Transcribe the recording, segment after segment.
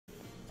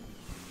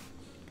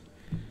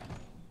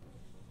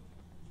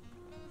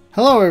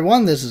Hello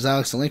everyone, this is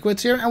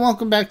ex-accomplices here, and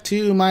welcome back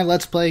to my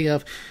Let's Play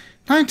of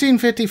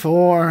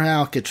 1954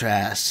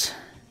 Alcatraz.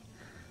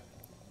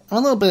 I'm a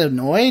little bit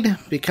annoyed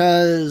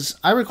because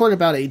I recorded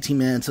about 18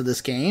 minutes of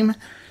this game,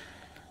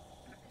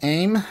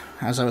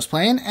 as I was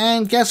playing,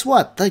 and guess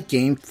what? The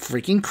game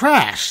freaking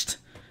crashed.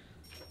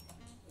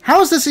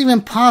 How is this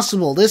even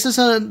possible? This is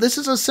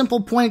a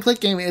simple point-and-click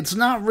game. It's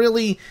not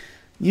really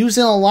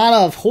using a lot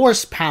of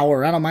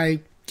horsepower out of my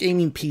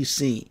gaming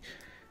PC.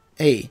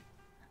 Hey.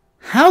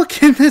 How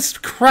can this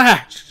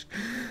crash?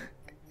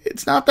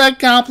 It's not that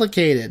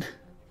complicated.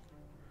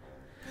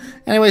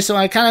 Anyway, so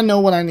I kind of know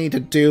what I need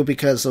to do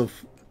because of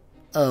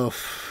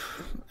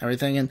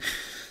everything. And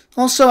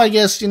also, I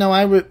guess, you know,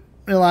 I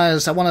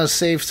realized I want to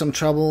save some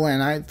trouble,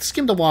 and I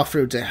skimmed the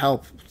walkthrough to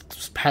help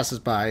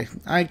passers-by.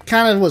 I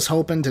kind of was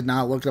hoping to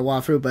not look at the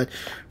walkthrough, but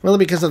really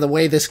because of the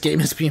way this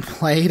game is being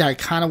played, I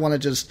kind of want to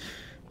just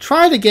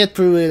try to get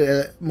through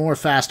it more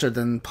faster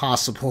than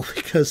possible,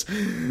 because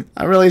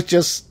I really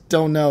just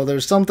don't know.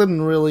 There's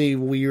something really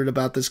weird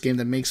about this game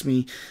that makes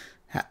me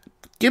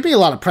give me a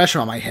lot of pressure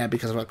on my head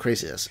because of how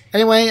crazy it is.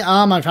 Anyway,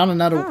 I found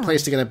another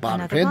place to get a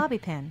bobby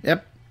pin.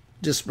 Yep,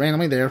 just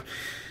randomly there.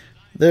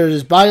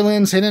 There's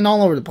violins hidden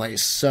all over the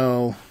place,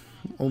 so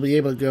we'll be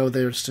able to go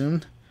there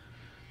soon.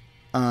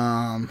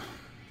 Let's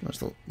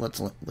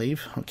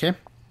leave. Okay.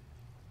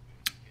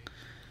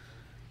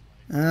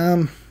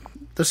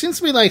 There seems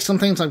to be like some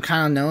things I'm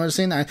kind of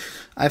noticing.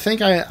 I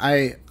think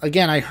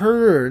I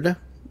heard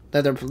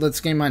that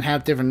this game might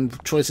have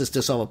different choices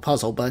to solve a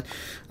puzzle, but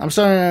I'm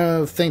starting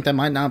to think that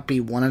might not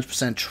be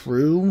 100%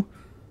 true.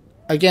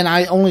 Again,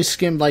 I only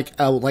skimmed like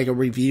a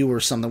review or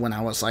something when I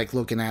was like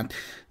looking at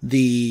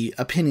the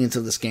opinions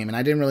of this game, and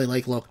I didn't really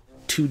like look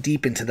too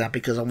deep into that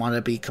because I want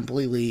to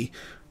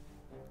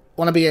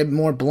be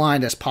more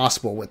blind as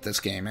possible with this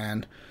game,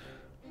 and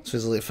it's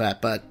physically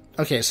fat. But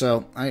okay,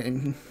 so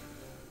I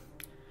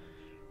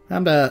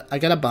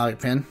got a bobby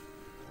pin.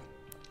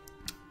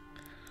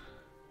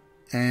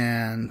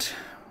 And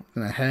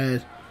I'm gonna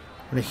head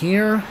over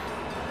here.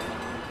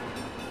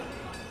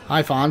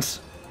 Hi, Fonz.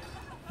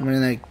 I'm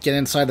gonna get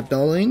inside the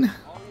building.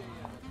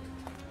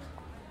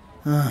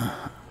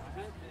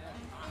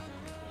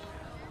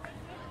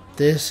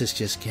 This is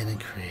just getting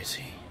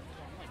crazy.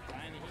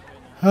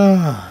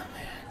 Oh,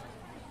 man.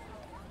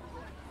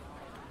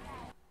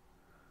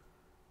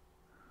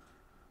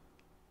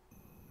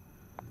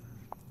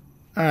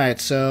 Alright,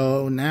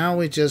 so now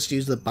we just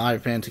use the bobby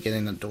pin to get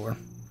in the door.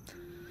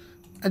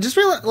 I just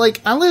realized,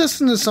 like, I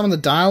listened to some of the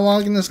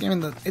dialogue in this game,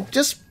 and it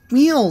just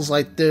feels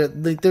like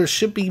there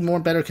should be more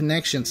better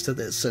connections to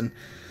this, and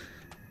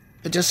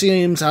it just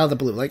seems out of the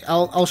blue. Like,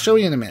 I'll show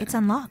you in a minute. It's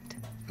unlocked.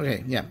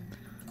 Okay, yeah.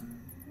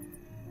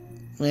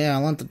 Yeah,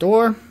 I want the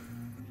door.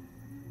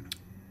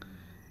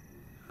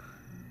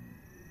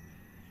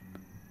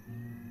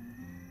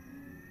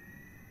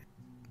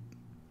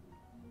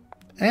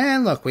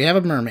 And look, we have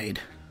a mermaid.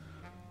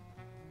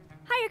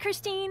 Hiya,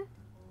 Christine.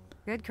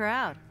 Good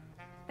crowd.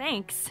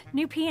 Thanks.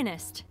 New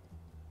pianist.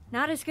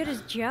 Not as good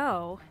as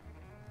Joe.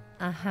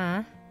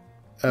 Uh-huh.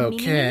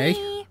 Okay.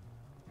 Me.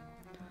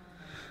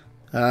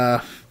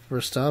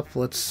 First up,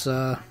 let's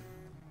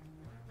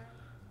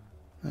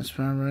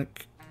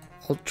fabric.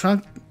 Old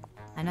trunk.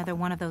 Another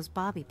one of those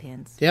bobby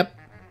pins. Yep.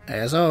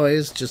 As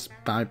always, just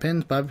bobby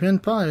pins, bobby pins,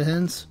 bobby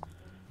pins.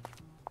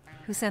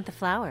 Who sent the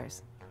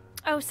flowers?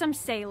 Oh, some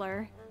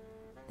sailor.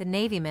 The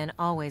Navy men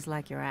always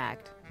like your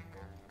act.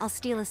 I'll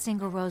steal a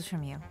single rose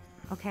from you,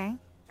 okay?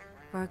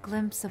 For a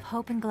glimpse of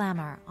hope and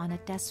glamour on a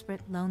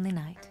desperate, lonely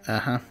night.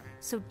 Uh-huh.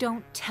 So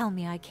don't tell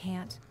me I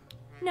can't.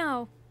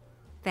 No.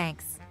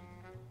 Thanks.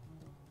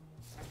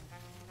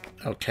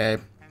 Okay.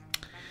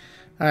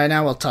 Alright,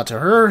 now we'll talk to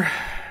her.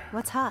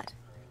 What's hot?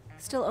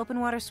 Still open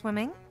water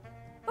swimming?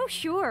 Oh,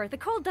 sure. The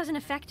cold doesn't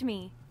affect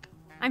me.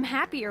 I'm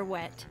happier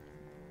wet.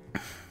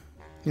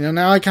 You know,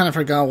 now I kind of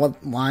forgot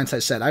what lines I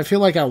said. I feel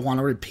like I want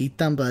to repeat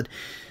them, but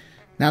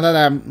now that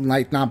I'm,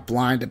 like, not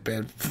blind a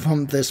bit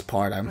from this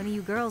part, When are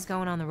you girls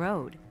going on the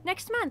road?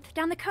 Next month,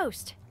 down the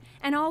coast.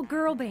 An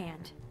all-girl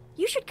band.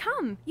 You should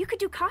come. You could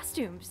do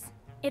costumes.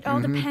 It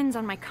all depends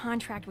on my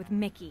contract with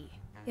Mickey.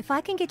 If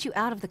I can get you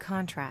out of the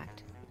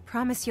contract,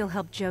 promise you'll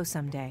help Joe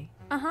someday.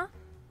 Uh-huh.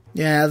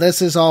 Yeah, this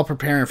is all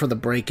preparing for the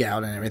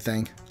breakout and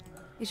everything.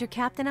 Is your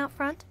captain out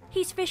front?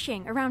 He's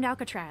fishing around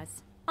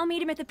Alcatraz. I'll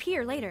meet him at the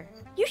pier later.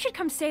 You should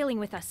come sailing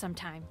with us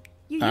sometime.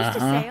 You used to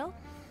sail?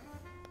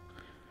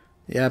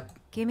 Yep.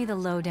 Give me the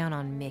lowdown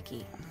on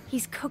Mickey.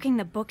 He's cooking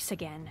the books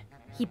again.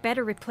 He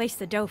better replace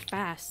the dough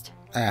fast.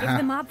 If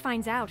the mob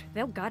finds out,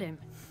 they'll gut him.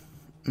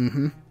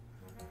 Mm-hmm.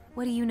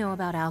 What do you know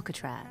about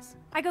Alcatraz?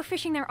 I go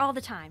fishing there all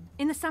the time,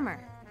 in the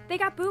summer. They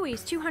got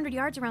buoys 200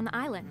 yards around the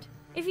island.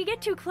 If you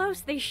get too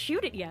close, they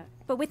shoot at you.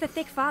 But with the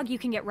thick fog, you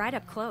can get right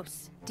up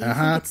close. Do you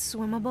think it's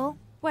swimmable?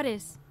 What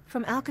is?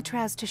 From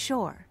Alcatraz to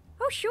shore.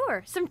 Oh,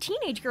 sure. Some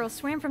teenage girls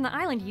swam from the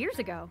island years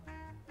ago.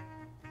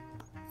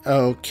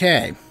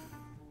 Okay.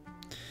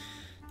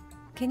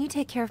 Can you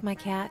take care of my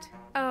cat?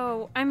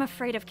 Oh, I'm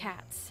afraid of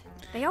cats.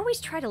 They always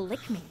try to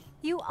lick me.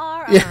 You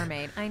are a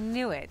mermaid. I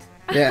knew it.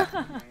 Yeah.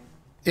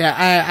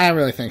 Yeah, I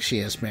really think she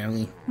is,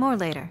 Mary. More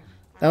later.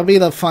 That would be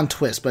the fun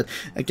twist, but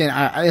again,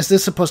 is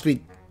this supposed to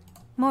be...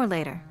 More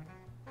later.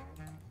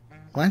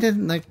 Why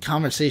didn't the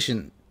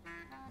conversation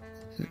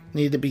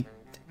need to be...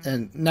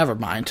 never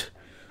mind.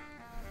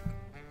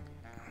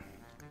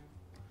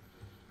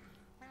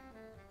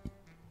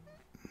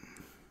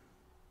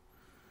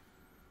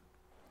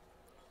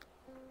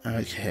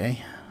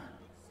 Okay.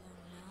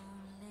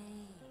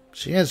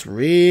 She has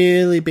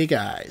really big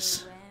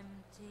eyes.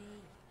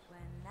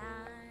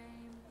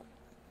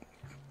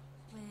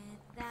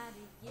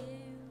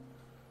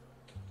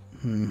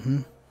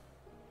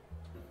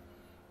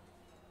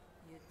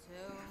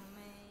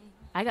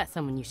 I got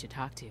someone you should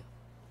talk to.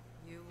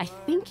 I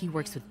think he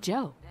works with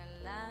Joe.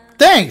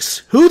 Thanks!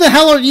 Who the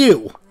hell are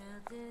you?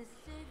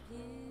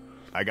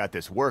 I got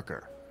this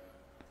worker.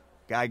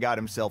 Guy got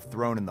himself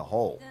thrown in the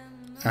hole.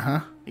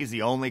 Uh-huh. He's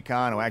the only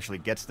con who actually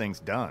gets things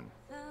done.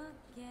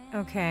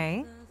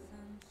 Okay.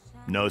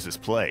 Knows his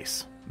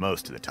place,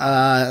 most of the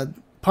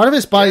time. Part of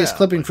his body is Yeah,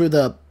 clipping through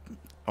the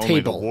Only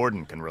table. the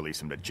warden can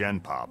release him to Gen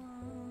Pop.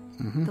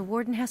 The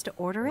warden has to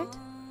order it?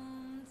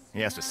 He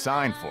has to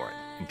sign for it,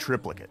 in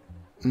triplicate.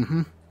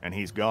 And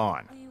he's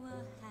gone.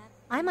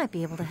 I might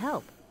be able to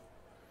help.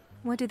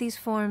 What do these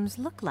forms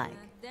look like?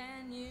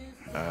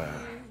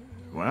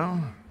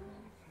 Well,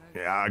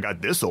 yeah, I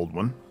got this old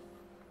one.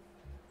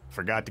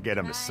 Forgot to get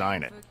him to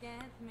sign it.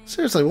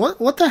 Seriously,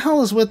 what the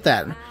hell is with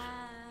that?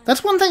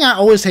 That's one thing I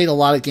always hate a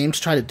lot of games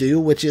try to do,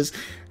 which is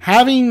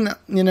having,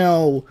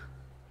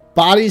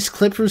 bodies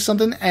clip through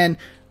something, and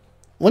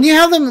when you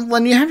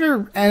have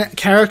your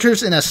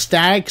characters in a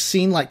static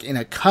scene, like in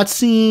a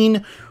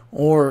cutscene,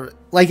 or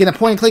like in a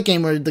point-and-click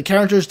game where the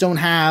characters don't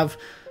have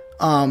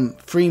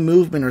free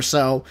movement or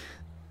so,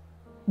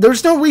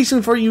 there's no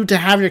reason for you to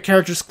have your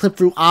characters clip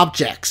through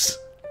objects.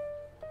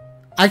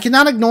 I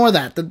cannot ignore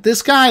that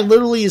this guy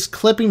literally is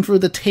clipping through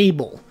the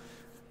table.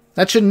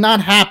 That should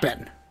not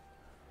happen.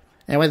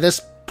 Anyway,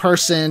 this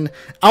person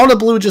out of the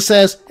blue just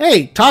says,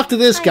 "Hey, talk to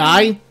this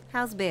guy."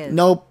 How's biz?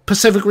 No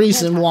specific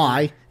reason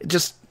why. It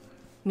just...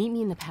 Meet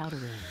me in the powder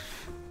room.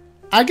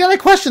 I got a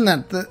question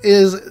that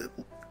is...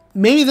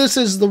 Maybe this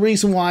is the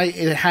reason why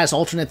it has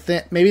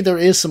alternate... Maybe there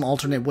is some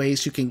alternate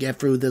ways you can get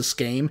through this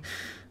game.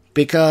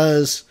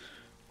 Because...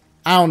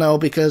 I don't know,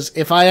 because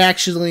if I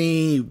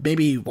actually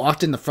maybe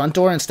walked in the front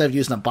door instead of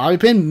using a bobby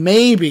pin,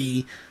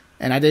 maybe,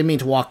 and I didn't mean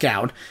to walk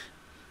out,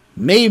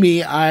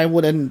 maybe I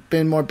would have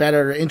been more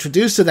better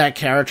introduced to that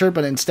character,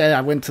 but instead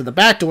I went to the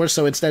back door,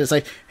 so instead it's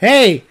like,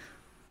 "Hey,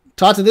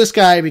 talk to this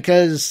guy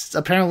because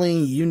apparently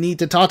you need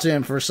to talk to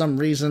him for some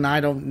reason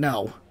I don't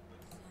know."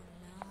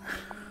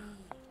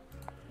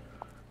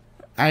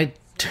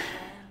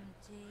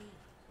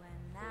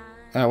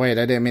 Oh wait,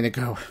 I didn't mean to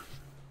go.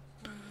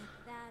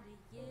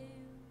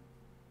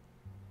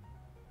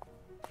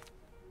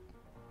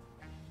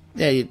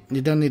 Yeah,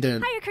 you don't need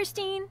to... Hiya,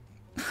 Christine.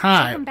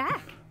 Hi. Welcome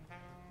back.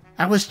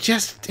 I was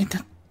just in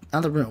the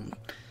other room.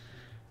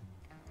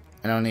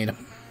 I don't need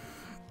him.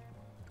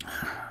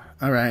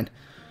 Alright.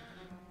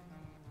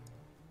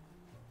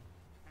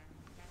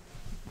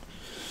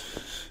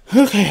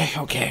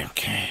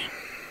 Okay.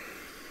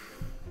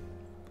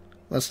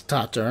 Let's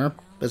talk to her,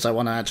 because I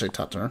want to actually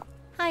talk to her.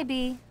 Hi,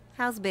 B.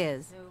 How's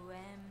biz?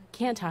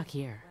 Can't talk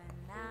here.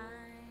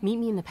 Meet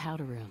me in the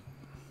powder room.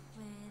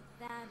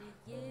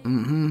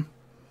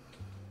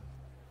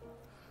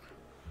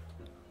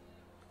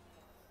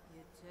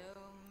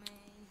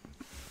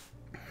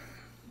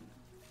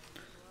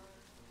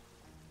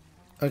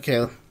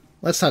 Okay,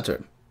 let's talk to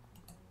her.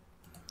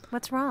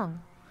 What's wrong?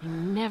 I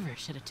never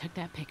should have took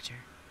that picture.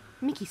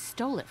 Mickey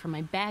stole it from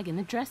my bag in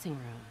the dressing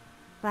room.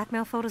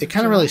 Blackmail photos It of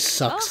kind of Joe? really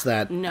sucks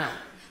that... No,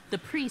 the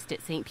priest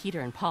at St.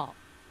 Peter and Paul.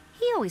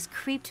 He always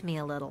creeped me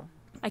a little.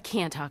 I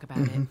can't talk about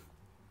it.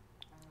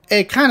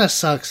 It kind of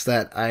sucks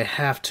that I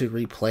have to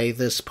replay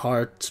this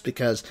part,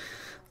 because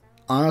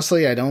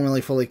honestly, I don't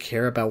really fully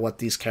care about what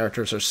these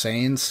characters are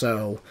saying,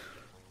 so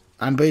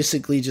I'm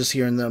basically just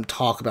hearing them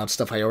talk about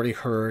stuff I already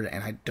heard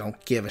and I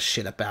don't give a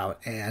shit about,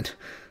 and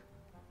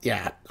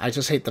yeah, I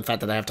just hate the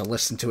fact that I have to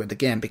listen to it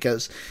again,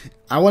 because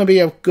I want to be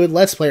a good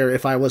Let's Player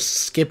if I was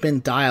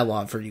skipping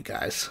dialogue for you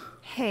guys.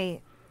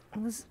 Hey,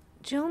 was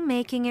Joe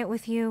making it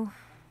with you?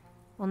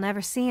 We'll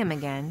never see him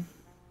again.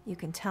 You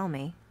can tell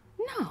me.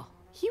 No,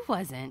 he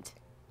wasn't.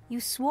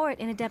 You swore it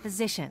in a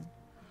deposition.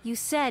 You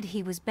said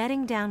he was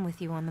bedding down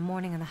with you on the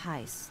morning of the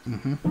heist.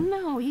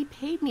 No, he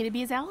paid me to be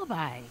his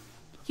alibi.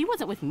 He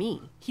wasn't with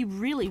me. He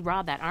really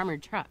robbed that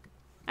armored truck.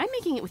 I'm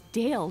making it with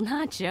Dale,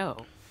 not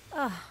Joe.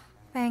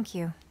 Thank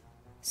you.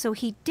 So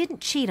he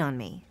didn't cheat on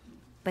me,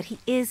 but he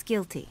is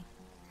guilty.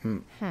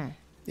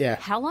 Yeah.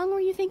 How long were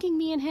you thinking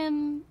me and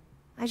him?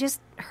 I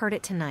just heard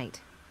it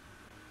tonight.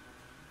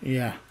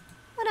 Yeah.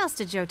 What else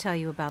did Joe tell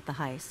you about the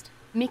heist?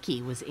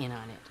 Mickey was in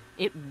on it.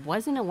 It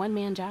wasn't a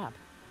one-man job.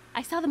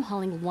 I saw them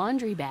hauling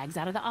laundry bags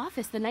out of the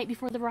office the night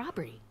before the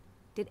robbery.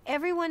 Did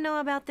everyone know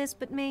about this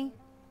but me?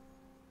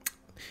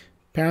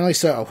 Apparently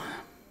so.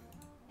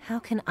 How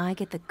can I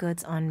get the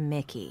goods on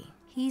Mickey?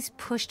 He's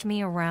pushed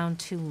me around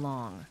too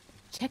long.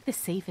 Check the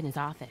safe in his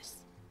office.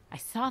 I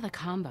saw the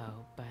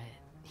combo, but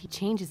he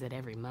changes it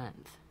every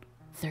month.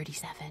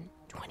 37,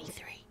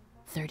 23,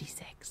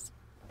 36.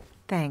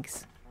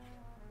 Thanks.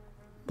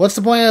 What's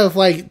the point of,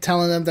 like,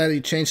 telling them that he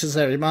changes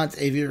every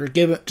month if you're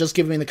just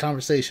giving me the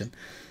conversation?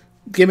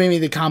 Giving me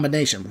the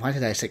combination. Why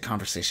did I say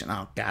conversation?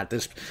 Oh, God,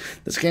 this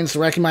game's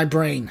wrecking my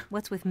brain.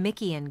 What's with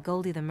Mickey and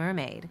Goldie the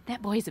mermaid?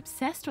 That boy's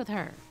obsessed with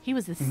her. He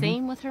was the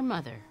same with her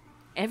mother.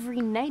 Every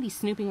night he's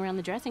snooping around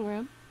the dressing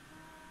room.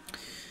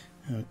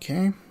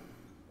 Okay.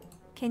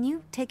 Can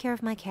you take care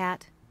of my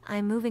cat?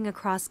 I'm moving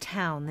across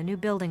town. The new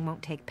building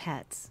won't take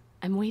pets.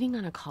 I'm waiting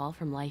on a call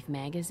from Life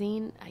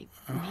magazine. I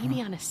may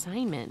be on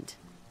assignment.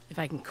 If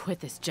I can quit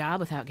this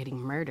job without getting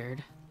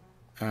murdered.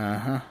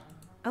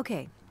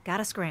 Okay,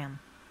 gotta scram.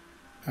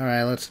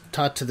 Alright, let's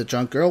talk to the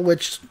drunk girl,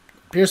 which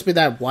appears to be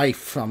that wife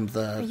from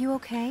the Are you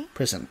okay?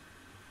 prison.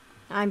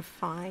 I'm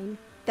fine,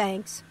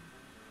 thanks.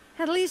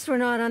 At least we're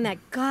not on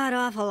that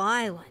god-awful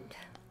island.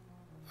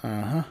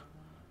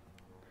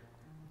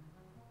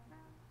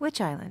 Which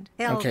island?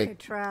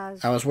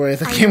 Alcatraz. I was worried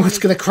the game was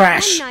going to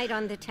crash. One night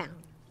on the town.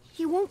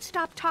 He won't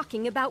stop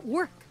talking about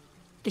work.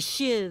 The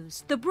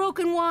shivs, the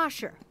broken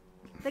washer,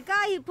 the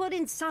guy he put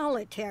in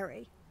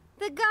solitary,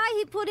 the guy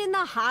he put in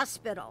the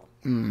hospital.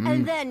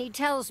 And then he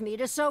tells me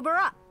to sober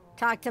up.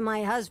 Talk to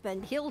my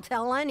husband. He'll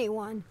tell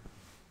anyone.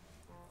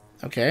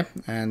 Okay,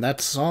 and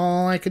that's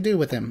all I could do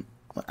with him.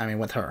 I mean,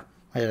 with her.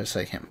 I gotta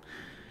say him.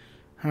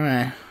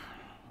 Alright.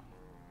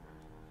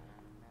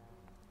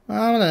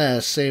 Well, I'm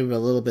gonna save a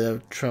little bit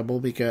of trouble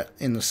because,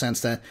 in the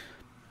sense that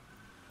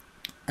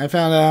I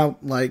found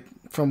out, like,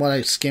 from what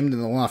I skimmed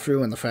in the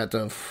walkthrough and the fact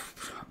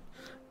of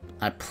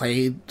I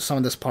played some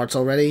of this parts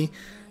already,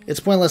 it's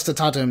pointless to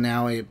talk to him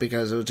now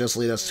because it would just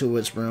lead us to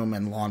his room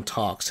and long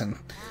talks and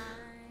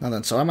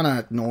nothing. So I'm gonna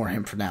ignore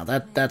him for now.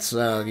 That's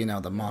you know,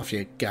 the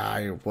mafia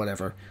guy or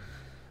whatever.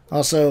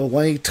 Also,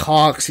 when he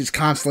talks, he's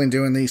constantly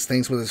doing these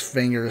things with his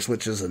fingers,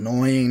 which is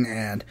annoying.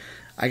 And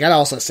I gotta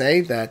also say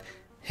that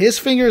his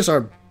fingers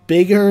are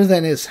bigger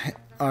than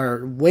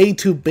are way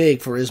too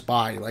big for his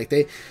body. Like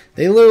they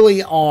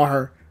literally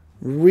are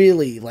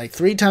really like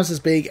 3 times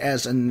as big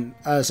as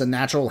a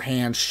natural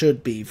hand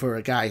should be for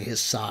a guy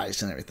his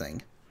size and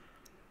everything.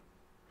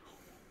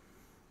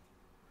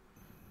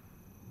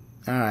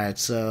 Alright,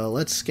 so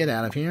let's get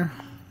out of here.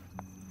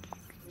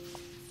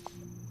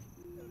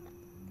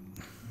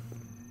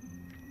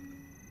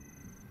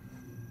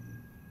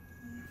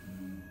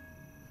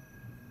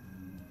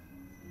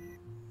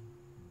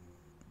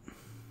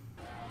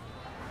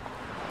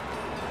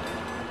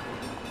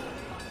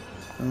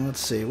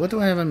 Let's see, what do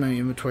I have in my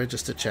inventory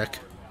just to check?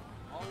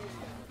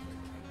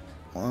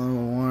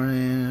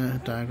 Warning,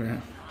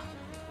 diagram.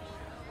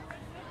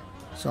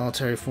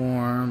 Solitary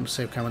form,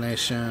 save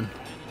combination.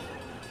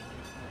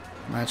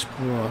 Match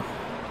pool.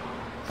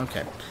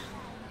 Okay.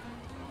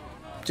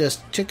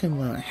 Just checking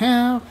what I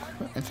have.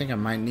 I think I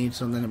might need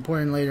something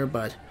important later,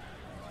 but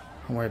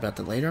I'll worry about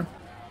that later.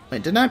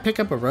 Wait, didn't I pick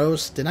up a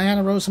rose? Did I have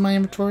a rose in my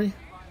inventory?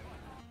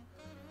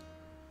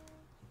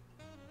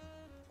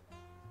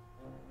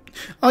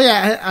 Oh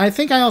yeah, I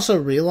think I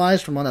also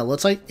realized from what it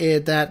looks like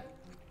that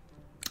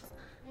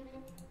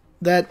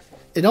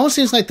it almost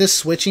seems like this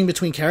switching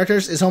between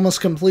characters is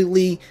almost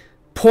completely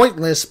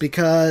pointless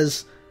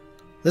because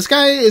this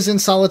guy is in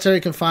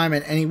solitary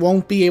confinement and he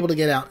won't be able to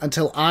get out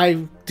until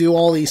I do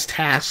all these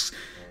tasks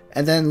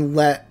and then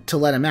let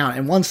him out.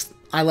 And once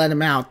I let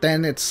him out,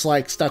 then it's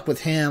like stuck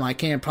with him. I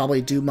can't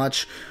probably do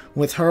much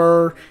with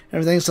her and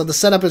everything. So the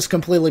setup is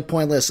completely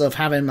pointless of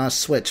having us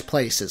switch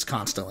places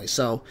constantly.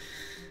 So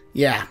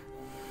yeah.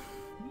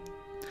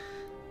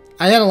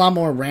 I had a lot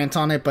more rant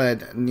on it,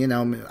 but, you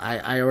know,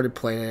 I already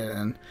played it,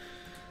 and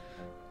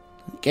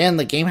again,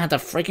 the game had to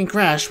freaking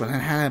crash when it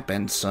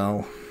happened,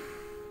 so.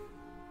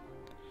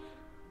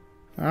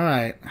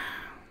 Alright.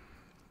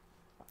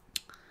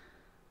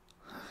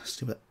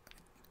 Stupid.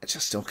 I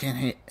just still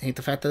can't hate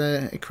the fact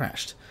that it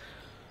crashed.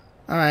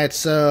 Alright,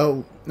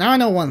 so, now I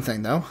know one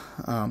thing, though.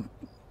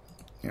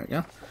 Here we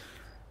go.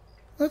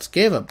 Let's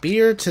give a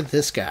beer to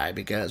this guy,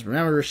 because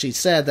remember she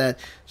said that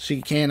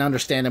she can't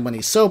understand him when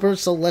he's sober,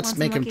 so let's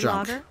make him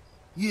drunk. Lager?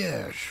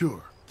 Yeah,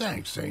 sure.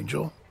 Thanks,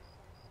 Angel.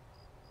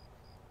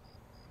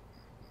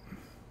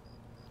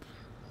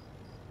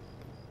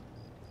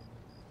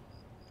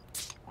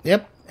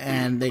 Yep,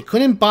 and they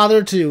couldn't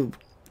bother to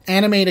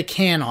animate a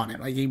can on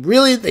him. Like they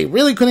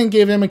really couldn't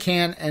give him a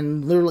can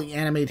and literally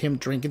animate him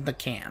drinking the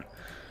can.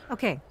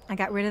 Okay, I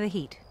got rid of the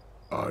heat.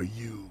 Are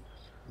you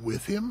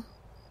with him?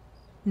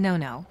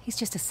 No, he's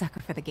just a sucker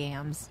for the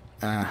gams.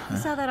 You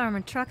saw that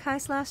armored truck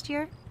heist last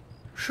year?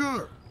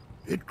 Sure.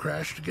 It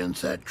crashed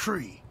against that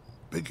tree.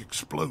 Big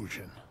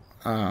explosion.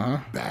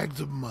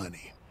 Bags of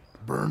money.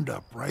 Burned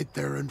up right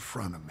there in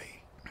front of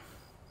me.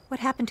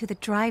 What happened to the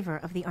driver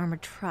of the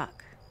armored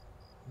truck?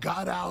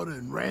 Got out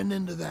and ran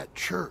into that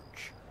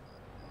church.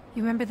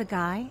 You remember the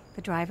guy,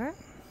 the driver?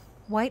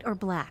 White or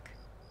black?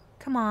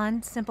 Come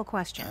on, simple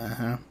question.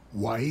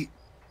 White.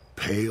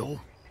 Pale.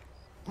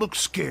 Looked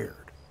scared.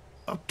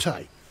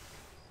 Uptight.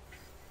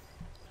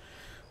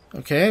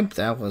 Okay,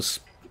 that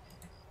was...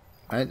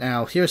 Right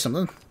now, here's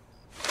something.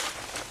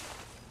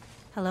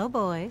 Hello,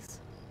 boys.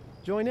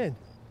 Join in.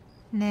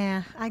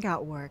 Nah, I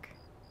got work.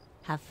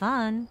 Have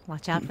fun.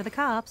 Watch out for the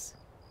cops.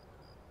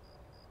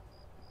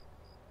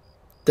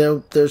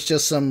 There's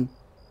just some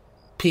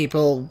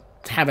people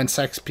having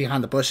sex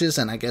behind the bushes,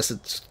 and I guess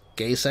it's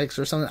gay sex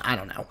or something. I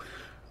don't know.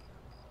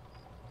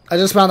 I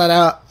just found that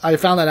out. I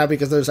found that out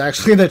because there's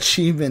actually an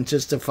achievement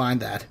just to find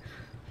that.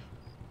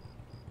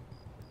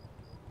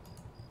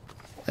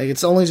 Like,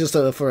 it's only just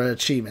for an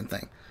achievement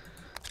thing.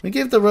 We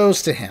give the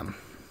rose to him.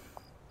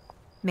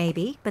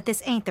 Maybe, but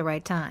this ain't the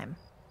right time.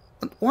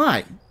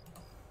 Why?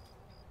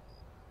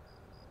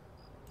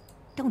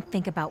 Don't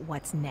think about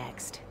what's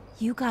next.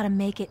 You gotta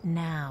make it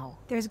now.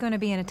 There's gonna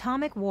be an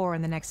atomic war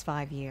in the next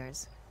 5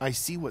 years. I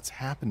see what's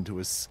happened to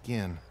his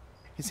skin.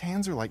 His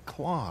hands are like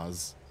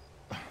claws.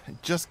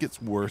 It just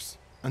gets worse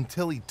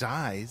until he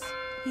dies.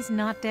 He's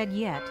not dead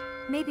yet.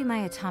 Maybe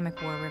my atomic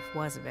war riff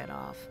was a bit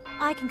off.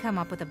 I can come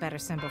up with a better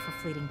symbol for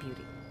fleeting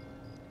beauty.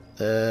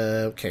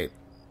 Okay.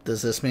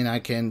 Does this mean I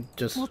can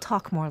just... We'll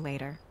talk more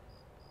later.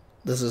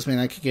 Does this mean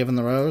I can give him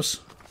the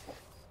rose?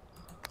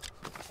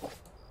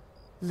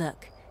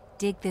 Look,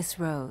 dig this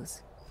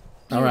rose.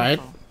 All right.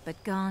 Beautiful,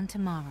 but gone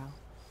tomorrow.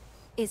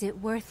 Is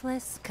it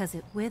worthless 'cause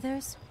it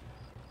withers?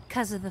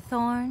 'Cause of the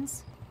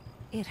thorns?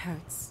 It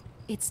hurts.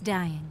 It's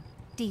dying,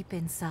 deep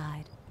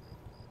inside.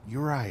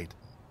 You're right.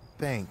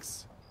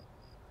 Thanks.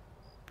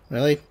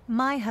 Really?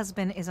 My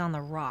husband is on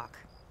the rock.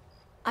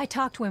 I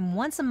talk to him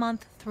once a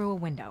month through a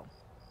window.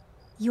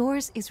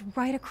 Yours is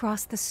right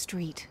across the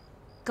street.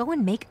 Go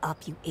and make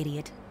up, you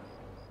idiot.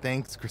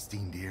 Thanks,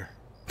 Christine, dear.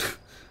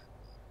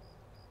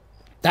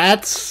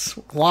 That's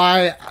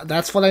why...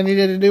 That's what I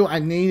needed to do? I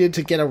needed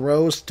to get a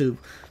rose to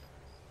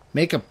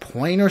make a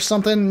point or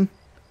something?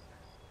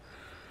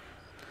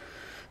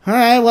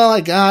 Alright, well,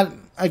 I got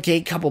a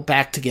gay couple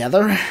back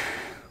together.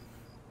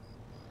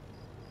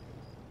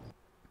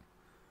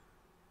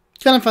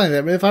 It's kind of funny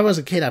that if I was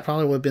a kid, I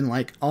probably would have been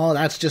like, oh,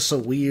 that's just so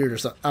weird or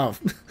something. Oh.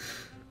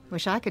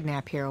 Wish I could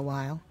nap here a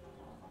while.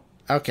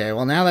 Okay,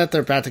 well, now that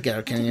they're back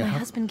together, can What did you... my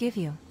husband give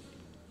you?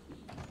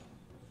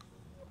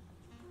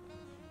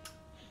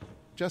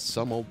 Just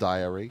some old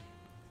diary.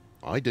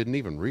 I didn't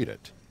even read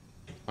it.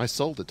 I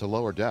sold it to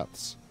lower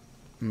depths.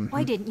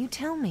 Why didn't you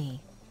tell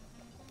me?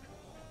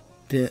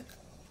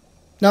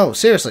 No,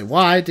 seriously,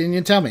 why didn't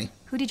you tell me?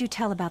 Who did you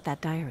tell about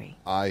that diary?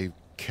 I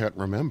can't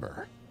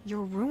remember.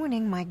 You're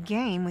ruining my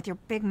game with your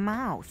big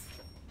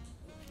mouth.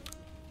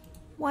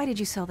 Why did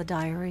you sell the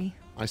diary?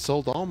 I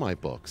sold all my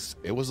books.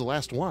 It was the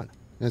last one.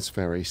 It's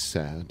very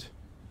sad.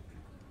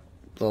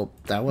 Well,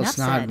 that was Enough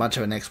not said. much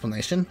of an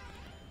explanation.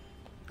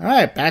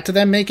 Alright, back to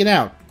them making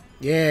out.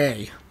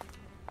 Yay.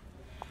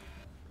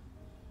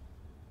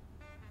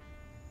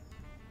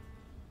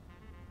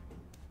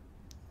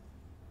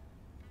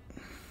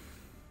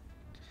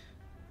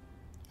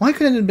 Why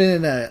couldn't it have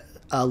been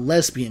a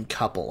lesbian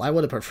couple? I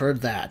would have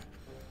preferred that.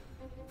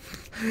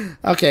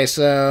 Okay,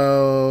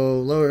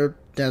 so... Lower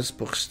Des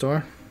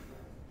Bookstore.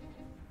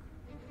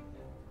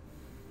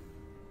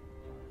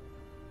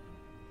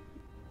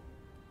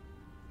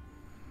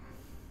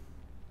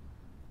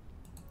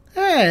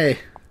 Hey!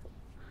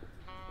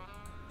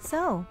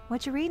 So,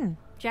 what you reading?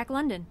 Jack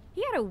London.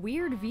 He had a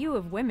weird view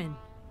of women.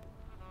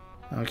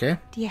 Okay.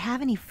 Do you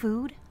have any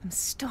food? I'm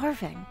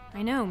starving.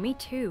 I know, me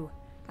too.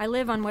 I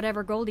live on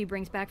whatever Goldie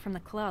brings back from the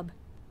club.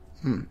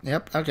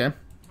 Yep, okay.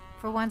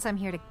 For once, I'm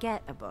here to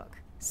get a book.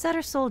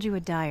 Sutter sold you a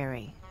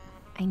diary.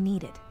 I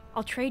need it.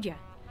 I'll trade you.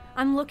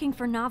 I'm looking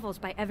for novels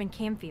by Evan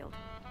Camfield.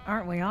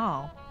 Aren't we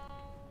all?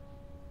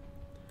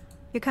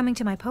 You're coming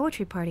to my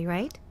poetry party,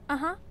 right?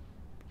 Uh-huh.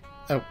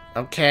 Oh,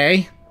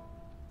 okay.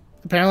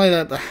 Apparently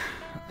that...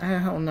 I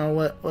don't know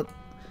what...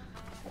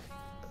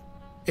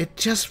 It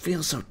just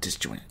feels so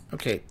disjointed.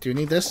 Okay, do you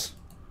need this?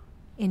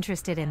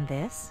 Interested in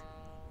this?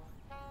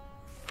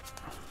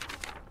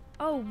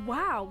 Oh,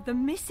 wow, the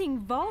missing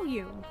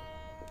volume.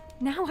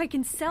 Now I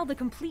can sell the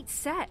complete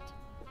set.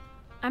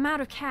 I'm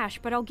out of cash,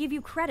 but I'll give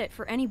you credit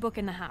for any book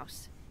in the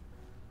house.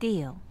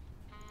 Deal.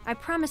 I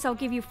promise I'll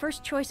give you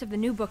first choice of the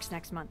new books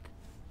next month.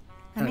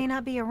 I may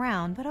not be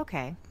around, but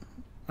okay.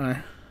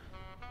 Alright.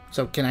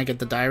 So, can I get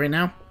the diary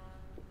now?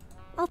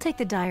 I'll take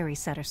the diary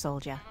Sutter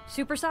sold ya.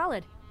 Super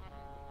solid.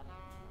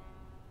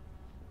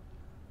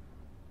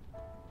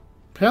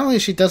 Apparently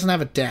she doesn't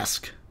have a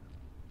desk.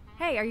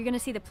 Hey, are you gonna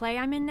see the play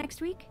I'm in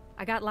next week?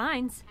 I got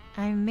lines.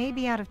 I may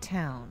be out of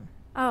town.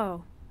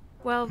 Oh,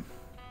 well,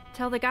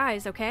 tell the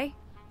guys, okay?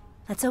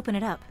 Let's open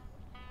it up.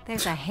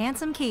 There's a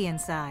handsome key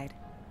inside.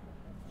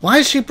 Why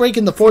is she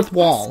breaking the fourth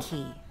wall? S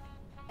key.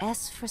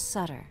 S for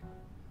Sutter.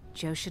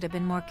 Joe should have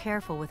been more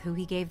careful with who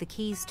he gave the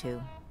keys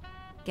to.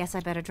 Guess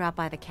I better drop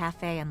by the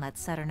cafe and let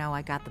Sutter know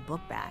I got the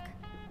book back.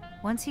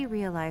 Once he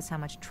realizes how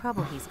much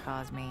trouble he's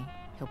caused me,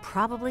 he'll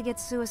probably get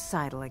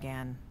suicidal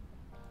again.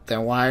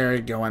 Then why are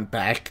you going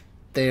back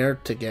there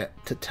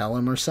to tell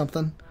him or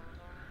something?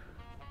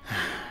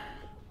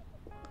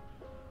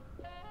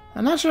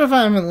 I'm not sure if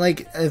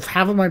if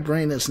half of my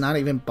brain is not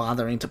even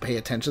bothering to pay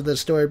attention to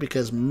this story,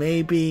 because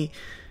maybe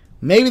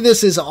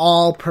this is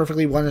all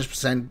perfectly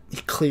 100%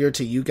 clear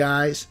to you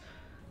guys,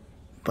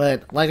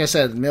 But like I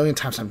said a million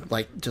times, I'm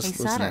like just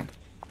Hey, listening. Sutter,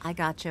 I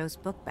got Joe's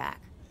book back.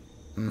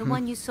 The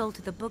one you sold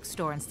to the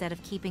bookstore instead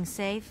of keeping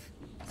safe.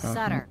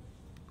 Sutter.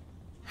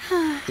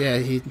 Yeah,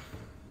 he.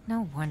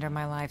 No wonder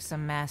my life's a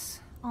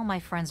mess. All my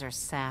friends are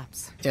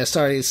saps. Yeah,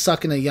 sorry, he's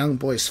sucking a young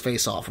boy's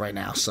face off right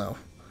now. So.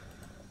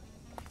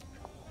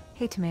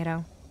 Hey,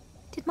 Tomato.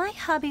 Did my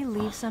hubby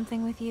leave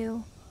something with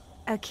you?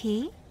 A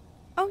key?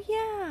 Oh,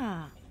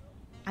 yeah.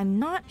 I'm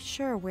not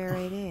sure where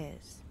it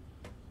is.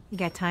 You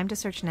got time to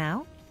search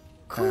now?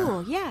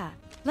 Cool, yeah.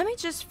 Let me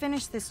just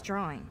finish this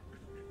drawing.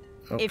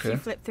 Okay. If you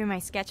flip through my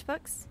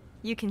sketchbooks,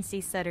 you can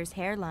see Sutter's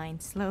hairline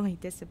slowly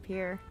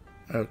disappear.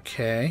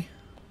 Okay.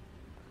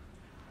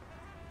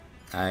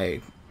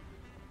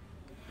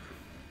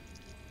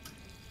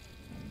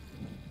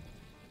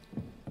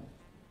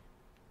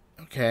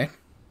 Okay.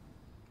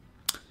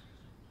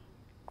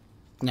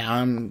 Now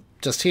I'm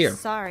just here.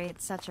 Sorry,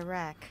 it's such a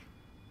wreck.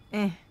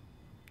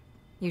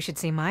 You should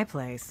see my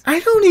place. I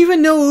don't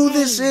even know who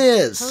this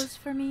is. Pose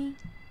for me.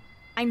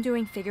 I'm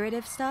doing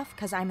figurative stuff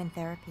because I'm in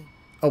therapy.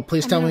 Oh,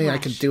 please I'm tell in a me I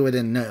rush. can do it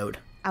in Node.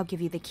 I'll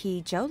give you the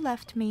key Joe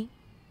left me.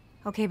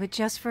 Okay, but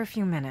just for a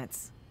few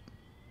minutes.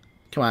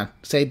 Come on,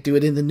 say do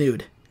it in the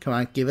nude. Come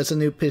on, give us a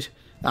new pitch.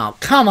 Oh,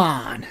 come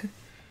on.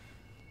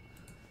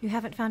 You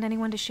haven't found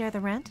anyone to share the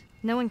rent?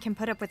 No one can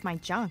put up with my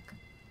junk.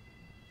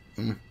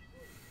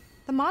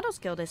 The Models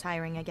Guild is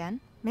hiring again.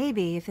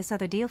 Maybe if this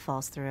other deal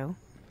falls through.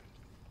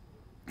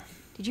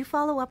 Did you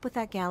follow up with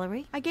that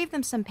gallery? I gave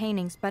them some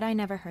paintings, but I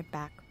never heard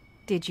back.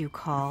 Did you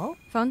call?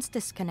 Phone's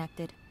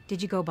disconnected.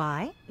 Did you go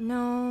by?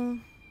 No.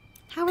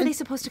 How are they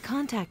supposed to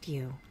contact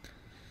you?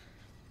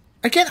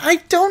 Again, I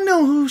don't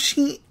know who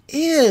she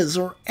is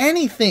or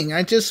anything.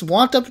 I just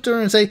walked up to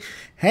her and say,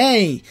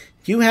 "Hey,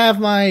 you have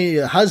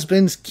my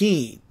husband's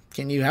key.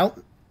 Can you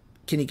help?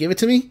 Can you give it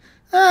to me?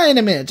 In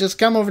a minute. Just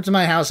come over to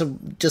my house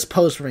and just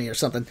pose for me or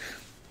something."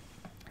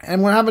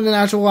 And we're having an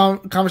actual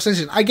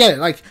conversation. I get it.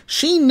 Like,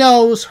 she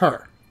knows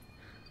her.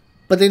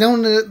 But they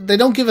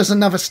don't give us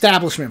enough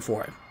establishment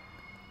for it.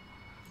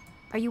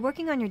 Are you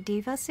working on your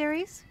Diva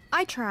series?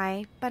 I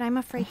try, but I'm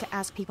afraid to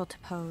ask people to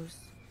pose.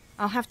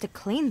 I'll have to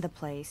clean the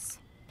place.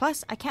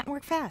 Plus, I can't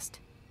work fast.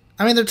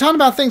 I mean, they're talking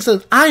about things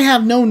that I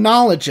have no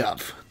knowledge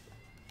of.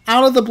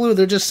 Out of the blue,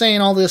 they're just saying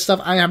all this stuff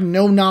I have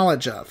no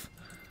knowledge of.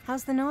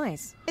 How's the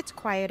noise? It's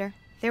quieter.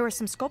 There were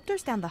some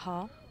sculptors down the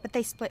hall, but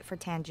they split for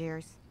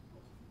Tangiers.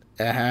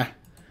 Uh-huh.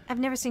 I've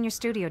never seen your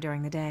studio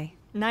during the day.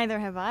 Neither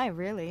have I,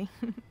 really.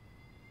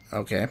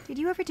 Okay. Did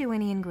you ever do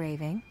any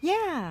engraving?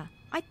 Yeah,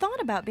 I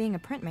thought about being a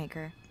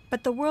printmaker,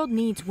 but the world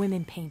needs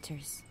women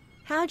painters.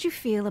 How'd you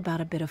feel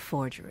about a bit of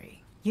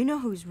forgery? You know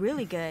who's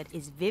really good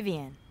is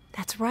Vivian.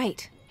 That's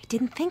right. I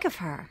didn't think of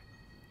her.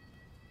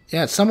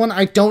 Yeah, it's someone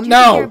I don't Did you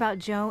know. hear about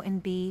Joe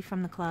and B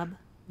from the club?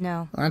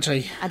 No.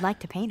 Actually, I'd like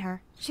to paint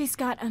her. She's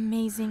got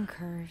amazing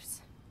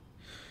curves.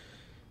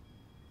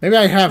 maybe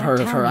I have Don't heard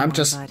of tell her. I'm anyone,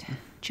 just... but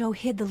Joe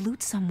hid the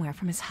loot somewhere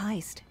from his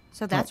heist.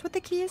 So that's what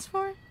the key is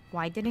for?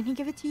 Why didn't he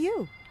give it to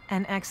you?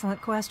 An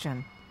excellent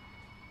question.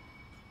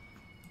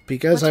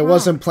 Because What's I wrong?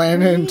 wasn't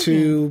planning What do to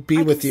you mean? be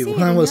I with can you. see it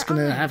I in was your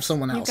going to eyes. have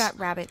someone else. You got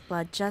rabbit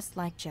blood just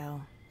like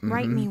Joe.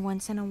 Write me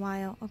once in a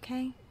while,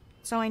 okay?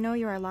 So I know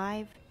you're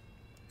alive.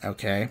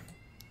 Okay.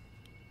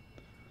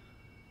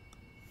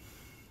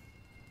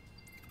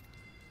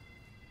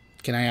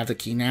 Can I have the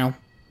key now?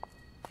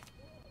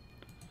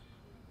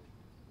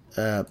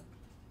 Oh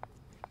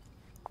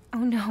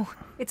no,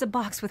 it's a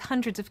box with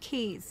hundreds of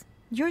keys.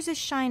 Yours is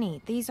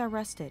shiny. These are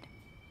rusted.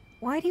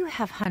 Why do you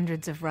have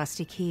hundreds of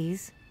rusty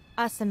keys?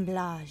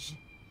 Assemblage.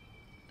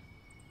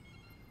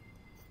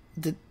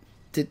 Did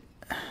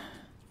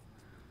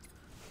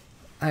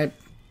I...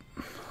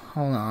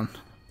 Hold on.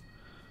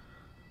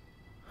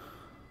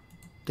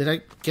 Did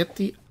I get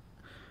the...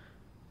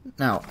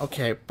 No,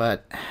 okay,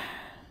 but...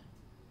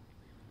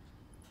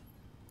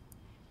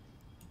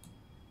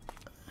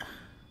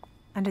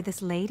 Under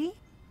this lady?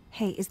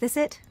 Hey, is this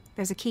it?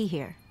 There's a key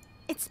here.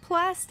 It's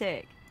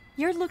plastic.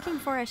 You're looking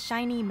for a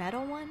shiny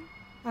metal one?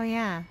 Oh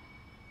yeah.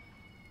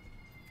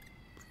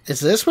 Is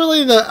this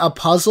really a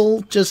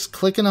puzzle? Just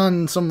clicking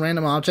on some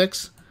random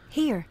objects?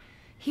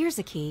 Here's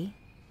a key.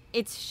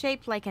 It's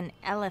shaped like an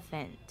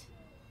elephant.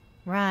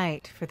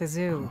 Right, for the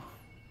zoo.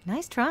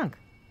 Nice trunk.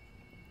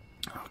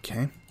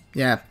 Okay.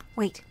 Yeah.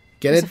 Wait,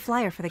 Get there's it? a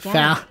flyer for the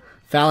gallery.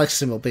 Phallic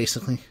symbol,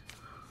 basically.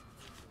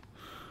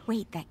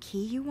 Wait, that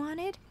key you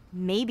wanted?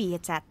 Maybe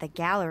it's at the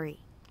gallery.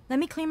 Let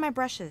me clean my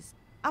brushes.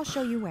 I'll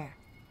show you where.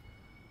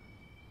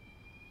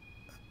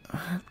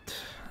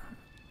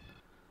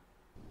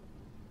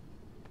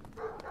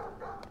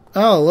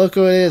 Oh, look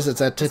who it is.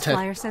 It's a This detective.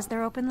 flyer says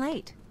they're open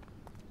late.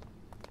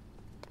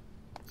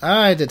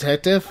 Alright,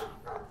 detective.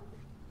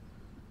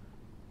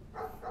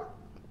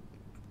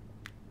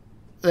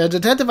 The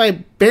detective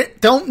I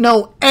don't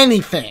know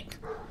anything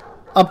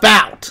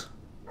about.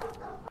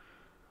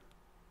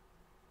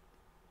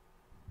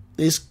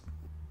 These...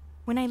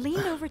 When I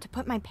leaned over to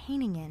put my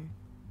painting in,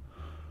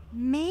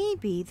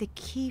 maybe the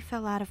key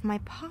fell out of my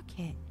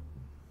pocket.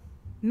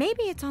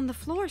 Maybe it's on the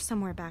floor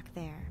somewhere back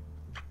there.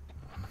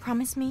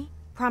 Promise me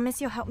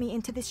Promise you'll help me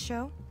into this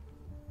show?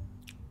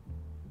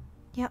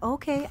 Yeah,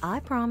 okay,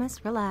 I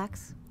promise.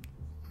 Relax.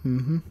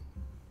 Mm-hmm.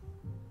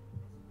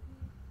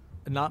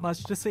 Not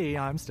much to see.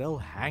 I'm still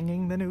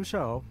hanging the new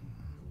show.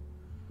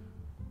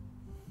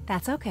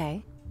 That's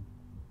okay.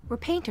 We're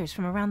painters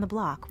from around the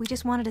block. We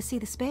just wanted to see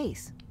the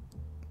space.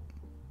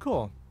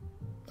 Cool.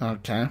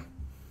 Okay.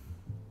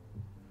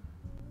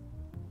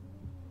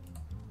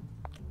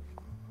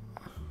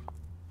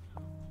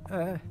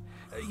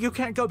 You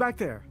can't go back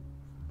there.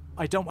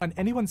 I don't want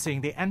anyone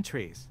seeing the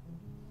entries.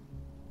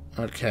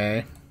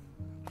 Okay.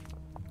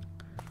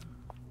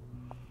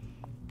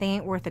 They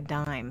ain't worth a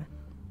dime.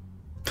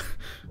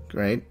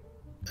 Great.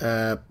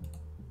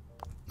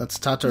 Let's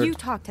talk to her. You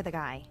talk to the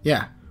guy.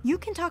 Yeah. You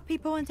can talk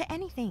people into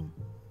anything.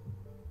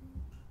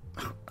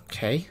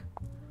 Okay.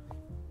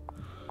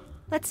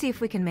 Let's see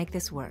if we can make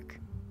this work.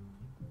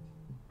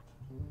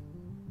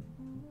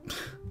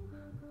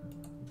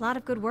 Lot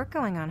of good work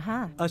going on,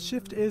 huh? A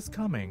shift is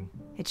coming.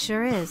 It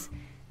sure is.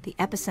 The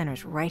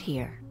epicenter's right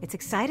here. It's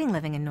exciting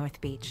living in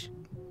North Beach.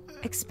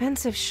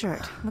 Expensive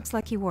shirt. Looks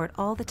like he wore it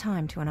all the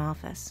time to an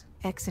office.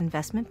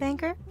 Ex-investment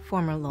banker?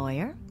 Former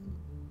lawyer?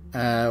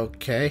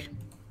 Okay.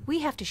 We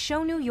have to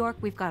show New York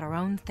we've got our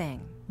own thing.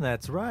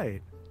 That's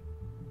right.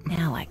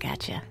 Now I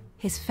gotcha.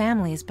 His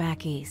family is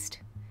back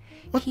east.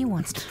 What? He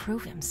wants to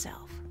prove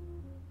himself.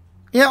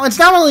 You know, it's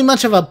not really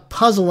much of a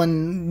puzzle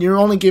when you're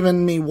only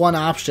giving me one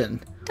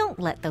option. Don't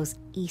let those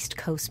East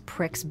Coast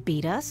pricks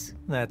beat us.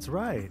 That's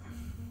right.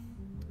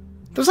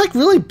 There's like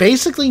really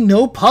basically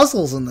no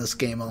puzzles in this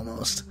game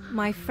almost.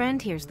 My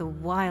friend here's the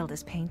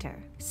wildest painter.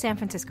 San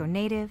Francisco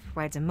native,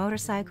 rides a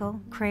motorcycle,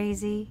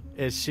 crazy.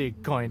 Is she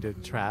going to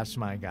trash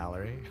my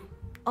gallery?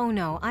 Oh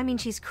no, I mean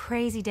she's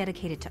crazy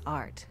dedicated to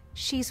art.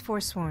 She's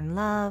forsworn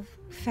love,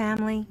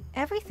 family,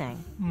 everything.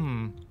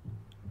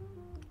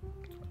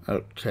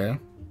 Okay.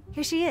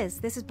 Here she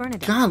is. This is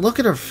Bernadette. God, look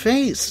at her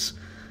face.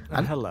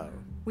 Hello.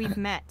 We've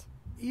met.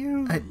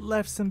 You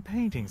left some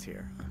paintings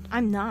here.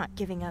 I'm not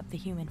giving up the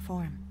human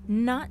form.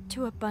 Not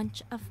to a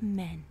bunch of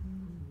men.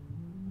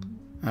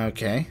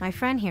 Okay. My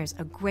friend here's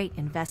a great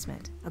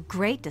investment, a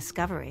great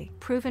discovery,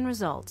 proven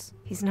results.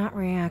 He's not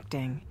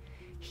reacting.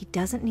 He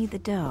doesn't need the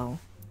dough.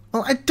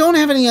 Well, I don't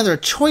have any other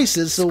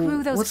choices, so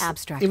Screw those what's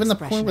abstract even the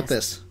point with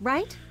this?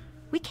 Right?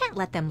 We can't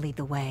let them lead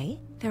the way.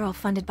 They're all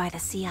funded by the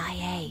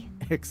CIA.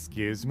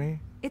 Excuse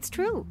me? It's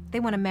true. They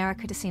want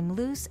America to seem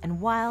loose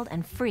and wild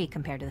and free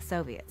compared to the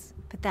Soviets.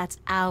 But that's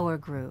our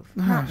groove,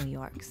 not New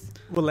York's.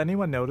 Will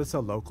anyone notice a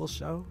local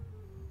show?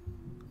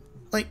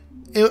 Like,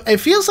 it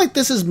feels like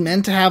this is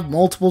meant to have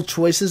multiple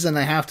choices and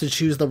I have to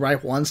choose the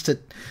right ones to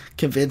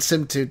convince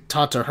him to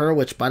talk to her,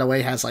 which, by the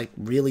way, has, like,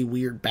 really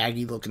weird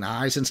baggy-looking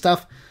eyes and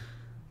stuff.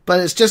 But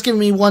it's just giving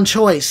me one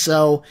choice,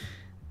 so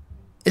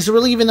is it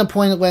really even the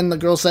point when the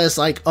girl says,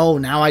 like, oh,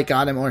 now I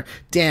got him, or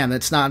damn,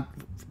 it's not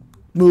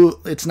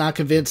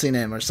convincing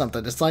him or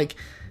something. It's like,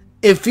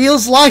 it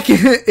feels like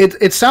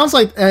it sounds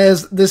like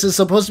as this is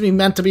supposed to be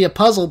meant to be a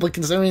puzzle, but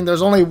considering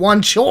there's only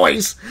one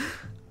choice,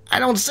 I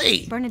don't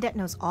see. Bernadette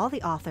knows all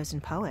the authors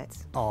and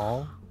poets.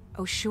 All?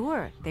 Oh,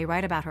 sure. They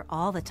write about her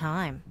all the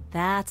time.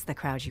 That's the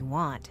crowd you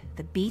want.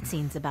 The beat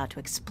scene's about to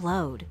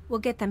explode. We'll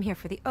get them here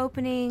for the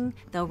opening.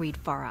 They'll read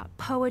far-out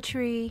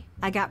poetry.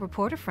 I got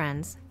reporter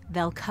friends.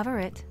 They'll cover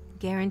it.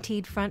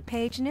 Guaranteed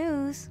front-page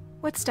news.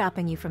 What's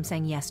stopping you from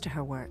saying yes to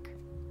her work?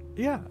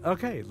 Yeah,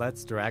 okay,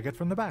 let's drag it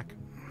from the back.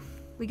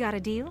 We got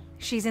a deal?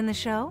 She's in the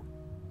show?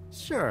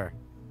 Sure.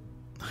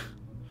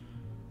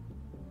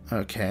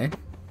 Okay.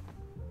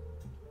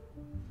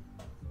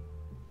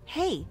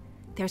 Hey,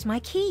 there's my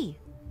key.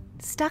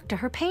 Stuck to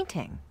her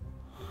painting.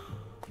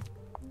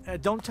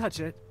 Don't touch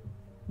it.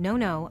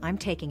 No, I'm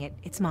taking it.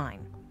 It's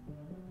mine.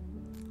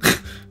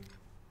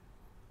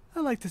 I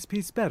like this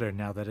piece better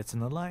now that it's in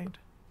the light.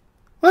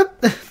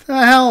 What the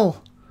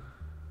hell?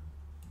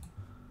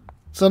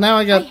 So now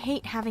I got... I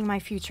hate having my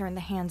future in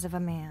the hands of a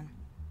man.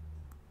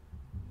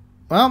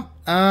 Well,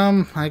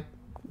 I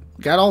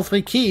got all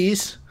 3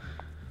 keys.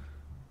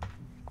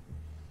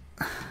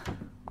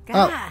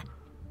 Ah,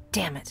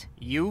 damn it.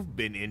 You've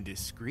been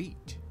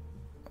indiscreet.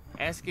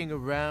 Asking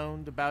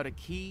around about a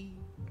key?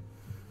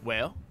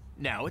 Well,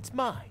 now it's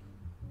mine.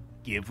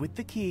 Give with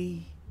the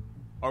key,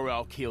 or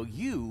I'll kill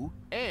you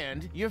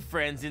and your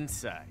friends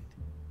inside.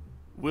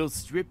 We'll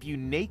strip you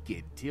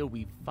naked till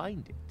we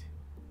find it.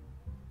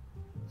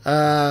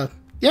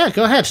 Yeah,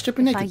 go ahead, strip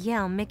me If I naked.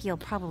 yell, Mickey'll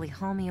probably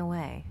haul me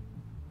away.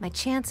 My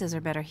chances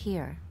are better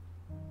here.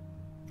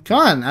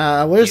 Come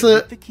on, where's Give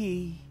with the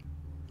key.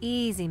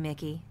 Easy,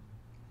 Mickey.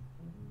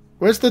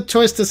 Where's the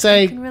choice to You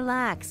say... can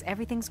relax.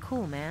 Everything's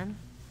cool, man.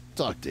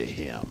 Talk to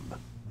him.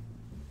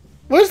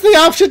 Where's the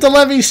option to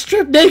let me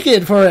strip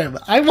naked for him?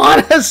 I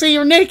want to see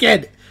you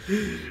naked.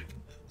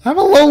 I'm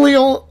a lonely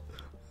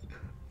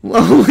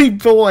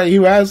boy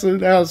who has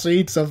to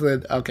eat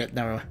something. Okay,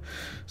 never mind.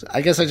 So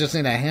I guess I just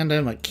need to hand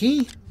him a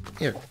key.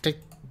 Here, take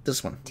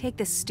this one. Take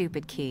this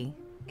stupid key.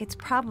 It's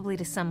probably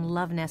to some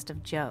love nest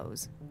of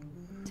Joe's.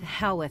 To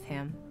hell with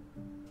him.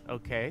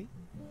 Okay.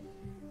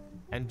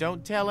 And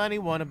don't tell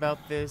anyone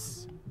about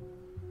this.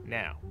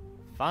 Now,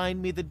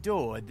 find me the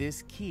door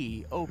this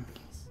key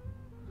opens.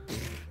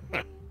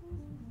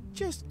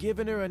 Just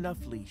giving her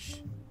enough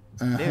leash.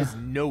 There's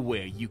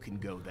nowhere you can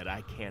go that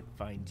I can't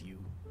find you.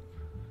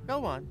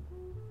 Go on.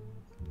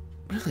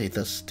 Really,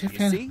 the stiff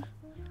You see?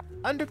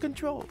 Under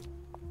control.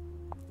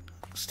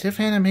 Stiff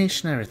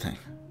animation, everything.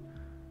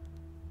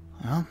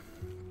 Well,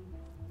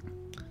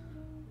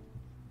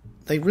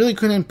 they really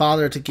couldn't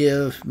bother to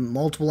give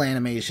multiple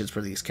animations for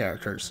these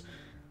characters.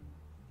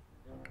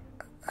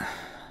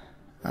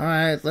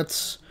 Alright,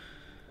 let's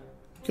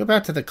go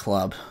back to the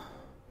club.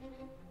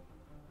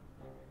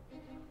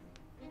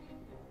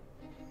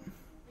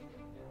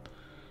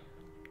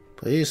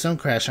 Please don't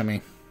crash on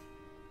me.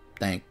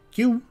 Thank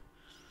you.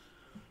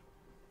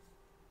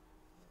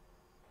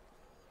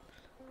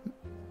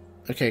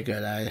 Okay,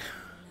 good.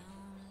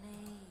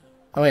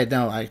 Oh wait,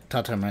 no, I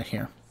talked to him right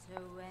here.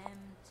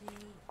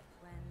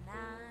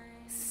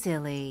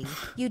 Silly.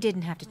 You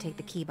didn't have to take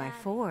the key by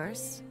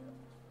force.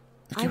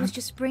 I was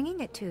just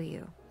bringing it to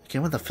you.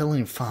 Again with the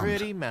fiddling thumbs.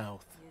 Pretty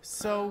mouth.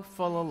 So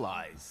full of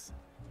lies.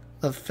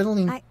 The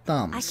fiddling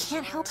thumbs. I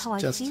can't help how I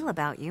feel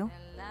about you.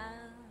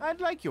 I'd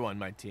like you on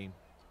my team.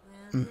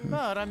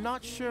 But I'm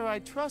not sure I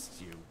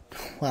trust you.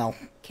 Well.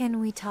 Can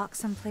we talk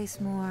someplace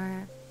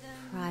more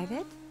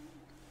private?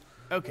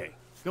 Okay,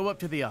 go up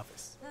to the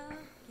office.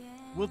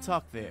 We'll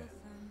talk there.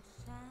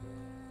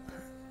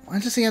 Why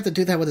does he have to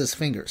do that with his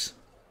fingers?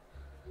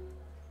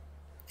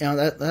 You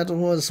know, that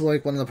was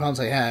like one of the problems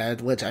I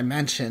had, which I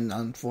mentioned,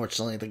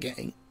 unfortunately,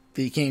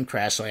 the game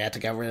crashed, so I had to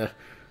get rid of.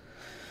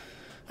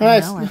 I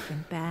know I've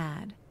been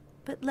bad,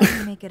 but let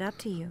me make it up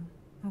to you,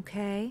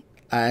 okay?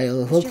 I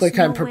look like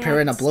I'm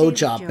preparing a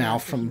blowjob now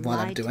from what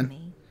I'm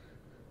doing.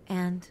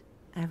 And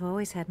I've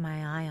always had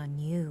my eye on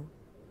you.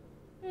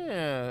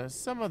 Yeah,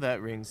 some of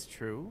that rings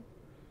true.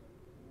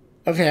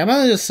 Okay, I'm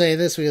gonna just say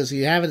this because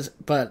you haven't,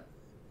 but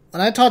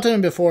when I talked to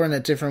him before in a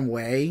different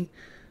way,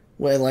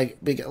 where like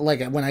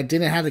when I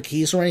didn't have the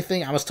keys or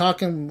anything, I was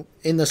talking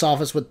in this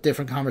office with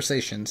different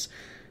conversations.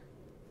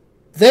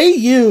 They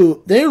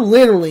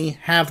literally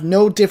have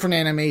no different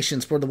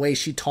animations for the way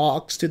she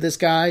talks to this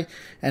guy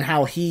and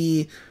how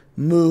he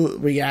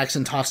reacts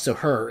and talks to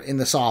her in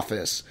this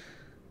office.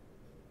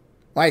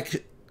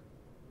 Like,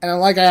 and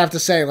like I have to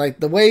say, like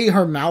the way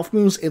her mouth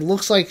moves, it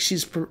looks like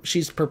she's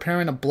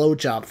preparing a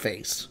blowjob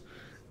face,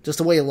 just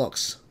the way it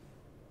looks.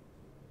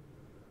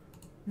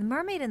 The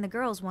mermaid and the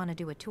girls want to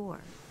do a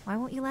tour. Why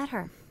won't you let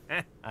her?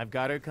 I've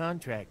got her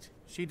contract.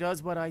 She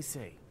does what I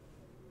say.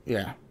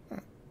 Yeah.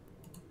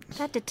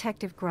 That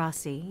Detective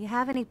Grossi, you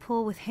have any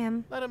pull with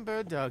him? Let him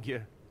bird dog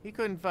you. He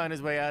couldn't find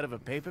his way out of a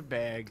paper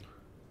bag.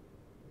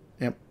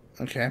 Yep.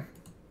 Okay.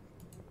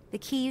 The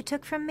key you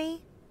took from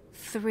me?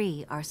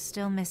 3 are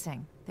still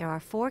missing. There are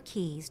 4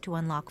 keys to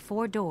unlock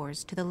 4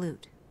 doors to the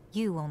loot.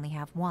 You only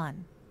have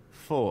 1.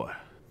 4.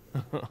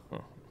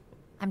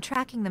 I'm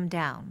tracking them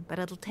down, but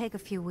it'll take a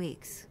few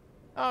weeks.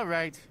 All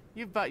right.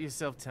 You've bought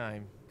yourself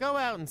time. Go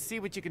out and see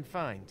what you can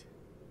find.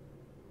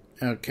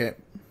 Okay.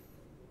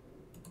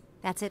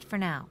 That's it for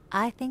now.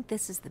 I think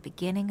this is the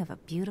beginning of a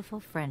beautiful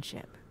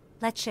friendship.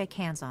 Let's shake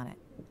hands on it.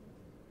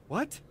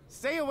 What?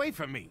 Stay away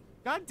from me.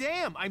 God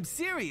damn, I'm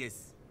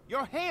serious.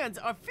 Your hands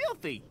are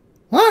filthy.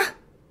 What?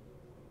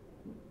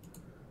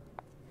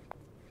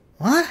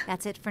 What?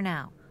 That's it for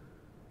now.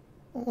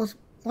 What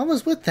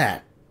was with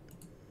that?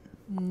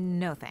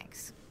 No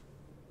thanks.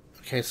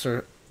 Okay,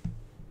 sir.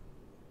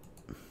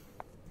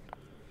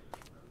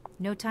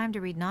 No time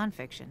to read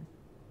nonfiction.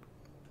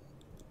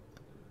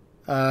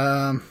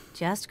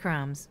 Just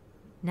crumbs.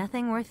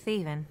 Nothing worth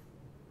thieving.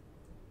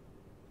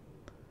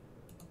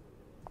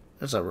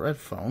 There's a red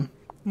phone.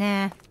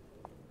 Nah.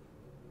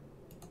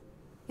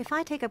 If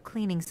I take up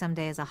cleaning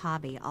someday as a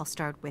hobby, I'll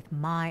start with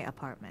my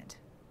apartment.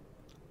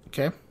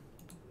 Okay.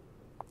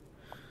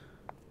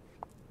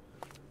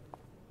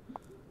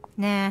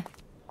 Nah.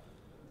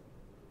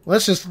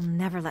 Let's just... He'll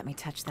never let me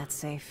touch that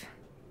safe.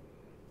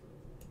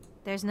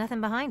 There's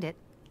nothing behind it.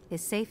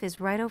 His safe is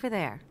right over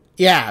there.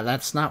 Yeah,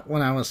 that's not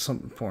what I was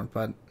looking for,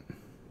 but...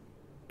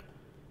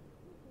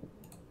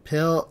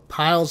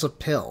 Piles of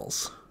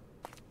pills.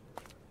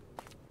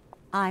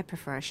 I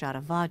prefer a shot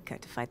of vodka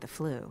to fight the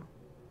flu.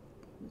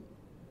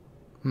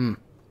 Oh,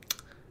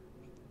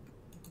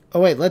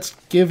 wait, let's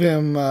give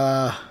him,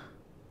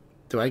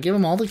 do I give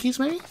him all the keys,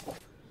 maybe?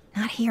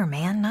 Not here,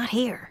 man, not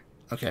here.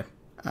 Okay.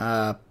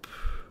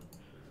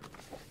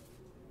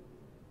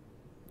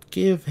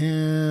 Give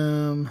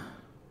him...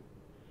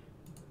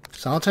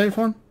 solitary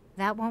form?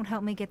 That won't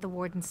help me get the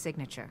warden's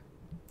signature.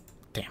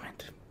 Damn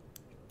it.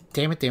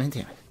 Damn it, damn it,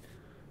 damn it.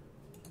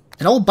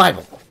 An old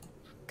Bible.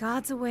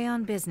 God's away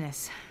on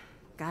business.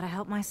 Gotta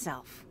help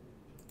myself.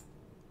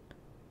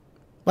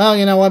 Well,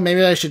 you know what?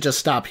 Maybe I should just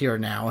stop here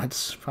now.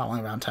 It's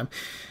probably around time.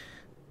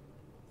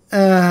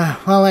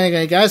 Well,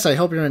 anyway, guys, I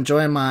hope you're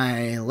enjoying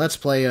my Let's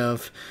Play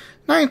of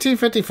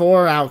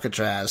 1954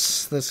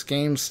 Alcatraz. This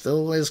game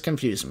still is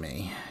confusing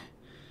me.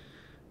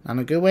 Not in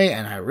a good way,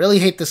 and I really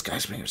hate this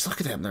guy's fingers. Look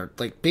at them. They're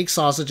like big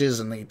sausages,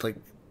 and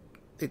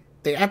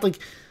they act like...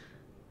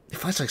 It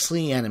fights like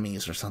slingy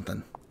enemies or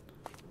something.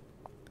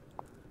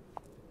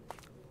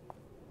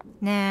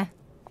 Nah.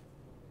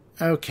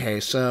 Okay,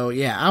 so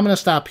yeah, I'm going to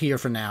stop here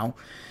for now.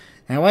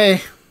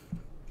 Anyway,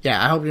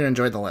 yeah, I hope you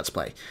enjoyed the Let's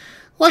Play.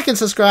 Like and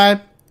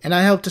subscribe, and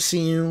I hope to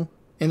see you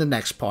in the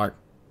next part.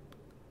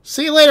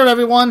 See you later,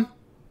 everyone!